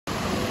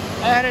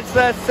And it's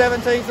the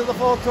 17th of the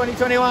 4th,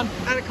 2021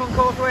 at a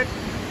concourse with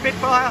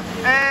Spitfire.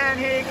 And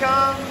here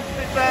comes,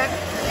 it's that.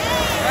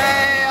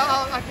 Hey,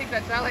 oh, I think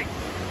that's Alex.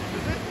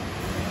 Is it?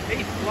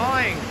 He's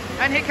flying.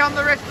 And here come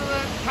the rest of the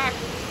pack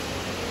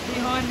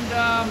behind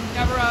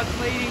Everard's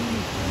leading.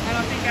 And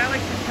I think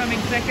Alex is coming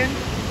second.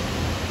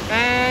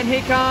 And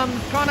here comes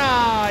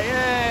Connor.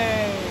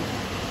 Yay.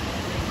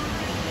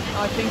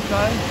 I think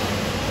so.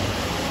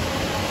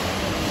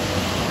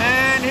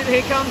 And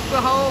here comes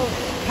the whole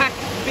pack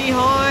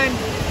behind.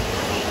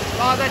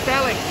 Oh, that's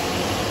Alex.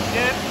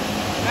 Yep.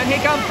 And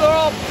here comes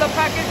the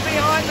pack is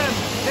behind them.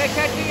 They're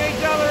catching each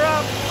other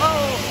up.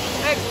 Oh,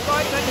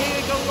 excitement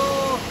here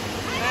galore.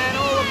 And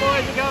all the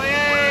boys are going,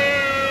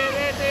 hey,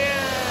 they're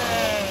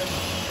there.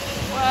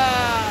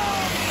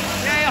 Wow.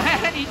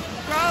 Yeah, and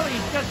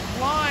Charlie's just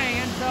flying,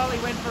 and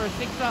Charlie went for a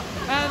sixer.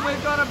 And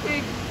we've got a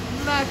big,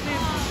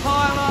 massive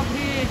pile up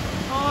here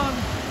on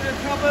the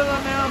top of the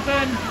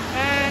mountain.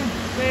 And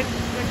the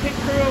pit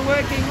crew are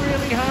working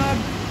really hard.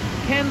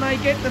 Can they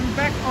get them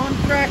back on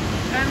track?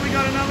 And we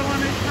got another one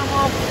who's come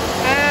off.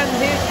 And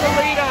here's the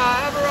leader,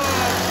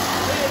 Everard.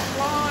 He is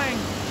flying.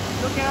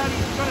 Look out,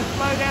 he's got to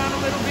slow down a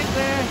little bit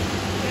there.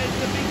 There's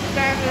the big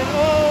standard.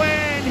 Oh,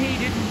 and he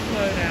didn't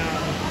slow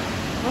down.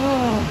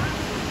 Oh,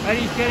 and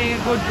he's getting a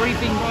good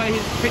briefing by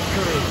his pit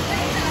crew.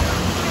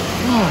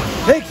 Oh,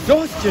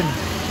 exhaustion.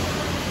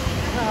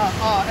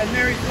 And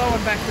Mary's low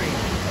on battery.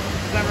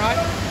 Is that right?